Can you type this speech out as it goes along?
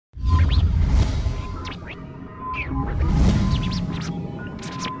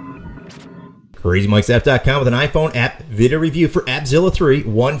CrazyMikesapps.com with an iPhone app video review for AppZilla 3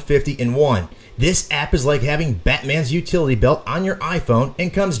 150-in-1. This app is like having Batman's utility belt on your iPhone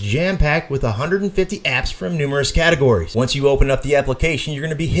and comes jam-packed with 150 apps from numerous categories. Once you open up the application, you're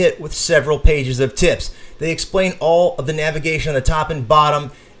going to be hit with several pages of tips. They explain all of the navigation on the top and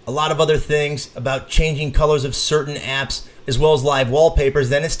bottom, a lot of other things about changing colors of certain apps, as well as live wallpapers.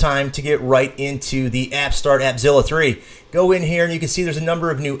 Then it's time to get right into the App Start AppZilla 3. Go in here and you can see there's a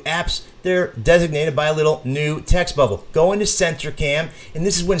number of new apps. They're designated by a little new text bubble. Go into Center Cam, and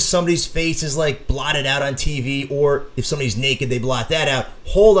this is when somebody's face is like blotted out on TV, or if somebody's naked, they blot that out.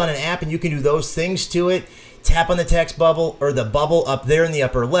 Hold on an app and you can do those things to it. Tap on the text bubble or the bubble up there in the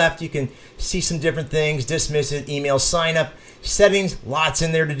upper left. You can see some different things, dismiss it, email, sign up, settings, lots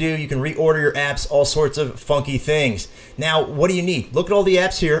in there to do. You can reorder your apps, all sorts of funky things. Now, what do you need? Look at all the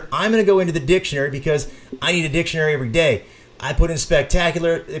apps here. I'm going to go into the dictionary because I need a dictionary every day. I put in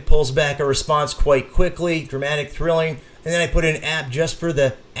spectacular. It pulls back a response quite quickly, dramatic, thrilling. And then I put in app just for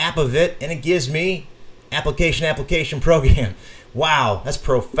the app of it, and it gives me application program. Wow, that's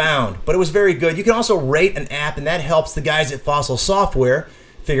profound. But it was very good. You can also rate an app, and that helps the guys at Fossil Software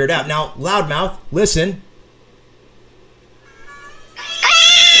figure it out. Now, loudmouth, listen.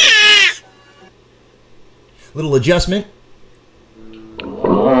 Little adjustment.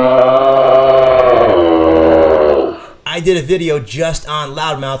 I did a video just on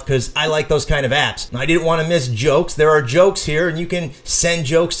loudmouth because I like those kind of apps. Now, I didn't want to miss jokes. There are jokes here, and you can send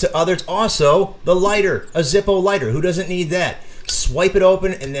jokes to others. Also, the lighter, a Zippo lighter. Who doesn't need that? Swipe it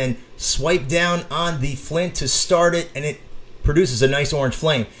open and then swipe down on the flint to start it, and it produces a nice orange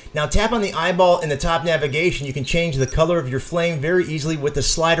flame. Now, tap on the eyeball in the top navigation. You can change the color of your flame very easily with the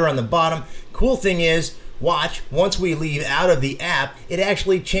slider on the bottom. Cool thing is, watch, once we leave out of the app, it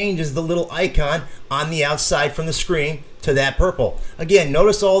actually changes the little icon on the outside from the screen to that purple. Again,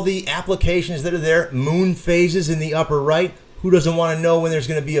 notice all the applications that are there. Moon phases in the upper right. Who doesn't want to know when there's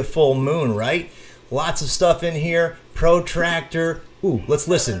going to be a full moon, right? Lots of stuff in here. Protractor. Ooh, let's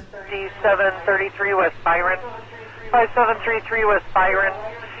listen. 3733 West Byron. 5733 West Byron.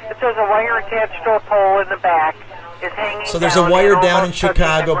 It says a wire attached to a pole in the back. So there's a wire down in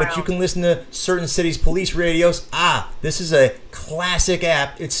Chicago, but you can listen to certain cities' police radios. Ah, this is a classic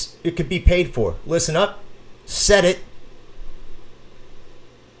app. It could be paid for. Listen up, set it,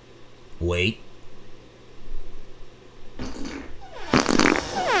 wait.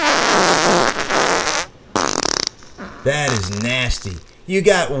 That is nasty. You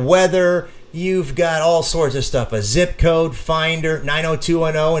got weather. You've got all sorts of stuff. A zip code finder,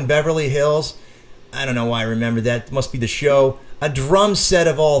 90210 in Beverly Hills. I don't know why I remember that. It must be the show. A drum set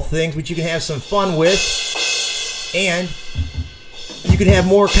of all things, which you can have some fun with. And you can have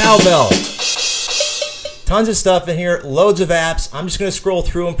more cowbell. Tons of stuff in here. Loads of apps. I'm just going to scroll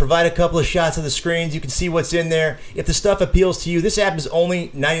through and provide a couple of shots of the screens. You can see what's in there. If the stuff appeals to you, this app is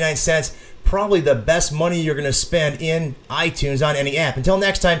only 99 cents. Probably the best money you're going to spend in iTunes on any app. Until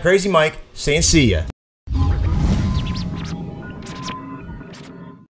next time, Crazy Mike saying see ya.